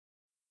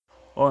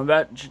Well, I'm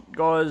back,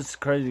 guys.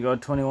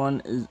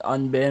 Crazyguy21 is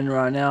unbanned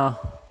right now.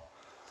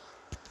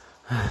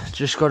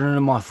 Just got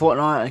into my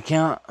Fortnite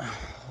account.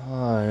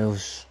 Oh, it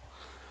was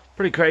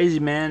pretty crazy,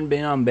 man,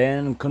 being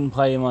unbanned. Couldn't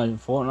play my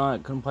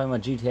Fortnite, couldn't play my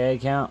GTA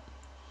account.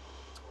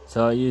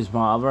 So I used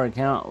my other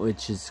account,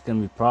 which is going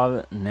to be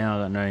private, and now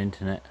I got no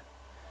internet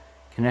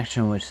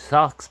connection, which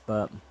sucks,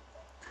 but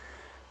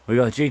we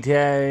got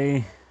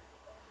GTA.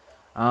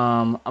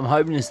 I'm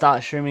hoping to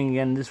start streaming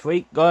again this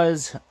week,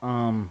 guys.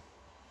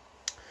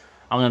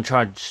 I'm gonna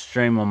try to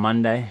stream on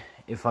Monday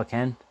if I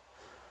can.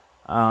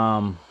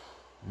 So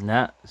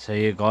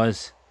yeah,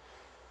 guys,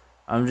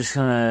 I'm just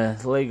gonna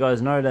let you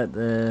guys know that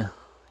the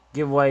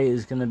giveaway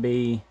is gonna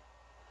be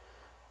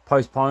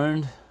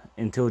postponed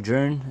until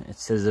June. It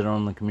says it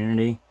on the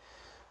community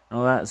and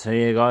all that. So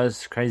yeah,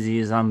 guys, Crazy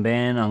is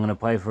unbanned. I'm gonna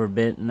play for a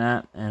bit and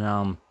that, and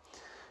I'm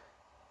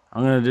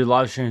gonna do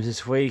live streams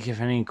this week. If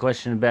any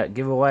question about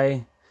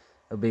giveaway,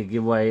 there'll be a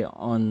giveaway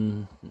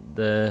on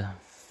the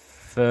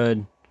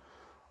 3rd.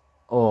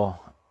 Or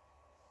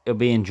it'll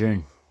be in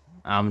June.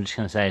 I'm just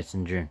going to say it's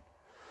in June.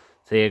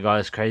 So yeah,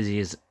 guys, Crazy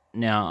is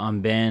now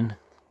unbanned.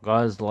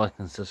 Guys, like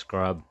and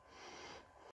subscribe.